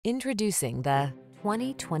Introducing the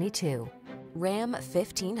 2022 Ram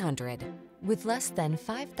 1500. With less than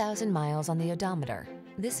 5,000 miles on the odometer,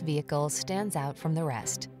 this vehicle stands out from the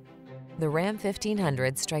rest. The Ram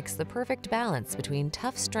 1500 strikes the perfect balance between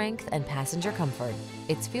tough strength and passenger comfort.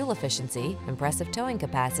 Its fuel efficiency, impressive towing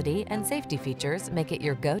capacity, and safety features make it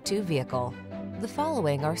your go-to vehicle. The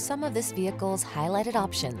following are some of this vehicle's highlighted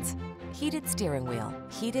options: heated steering wheel,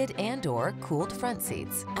 heated and/or cooled front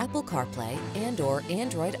seats, Apple CarPlay and/or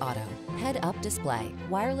Android Auto, head-up display,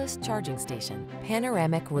 wireless charging station,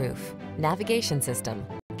 panoramic roof, navigation system,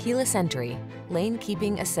 keyless entry, lane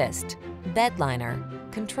keeping assist, bed liner.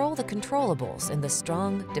 Control the controllables in the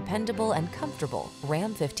strong, dependable, and comfortable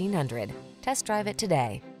Ram 1500. Test drive it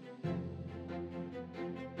today.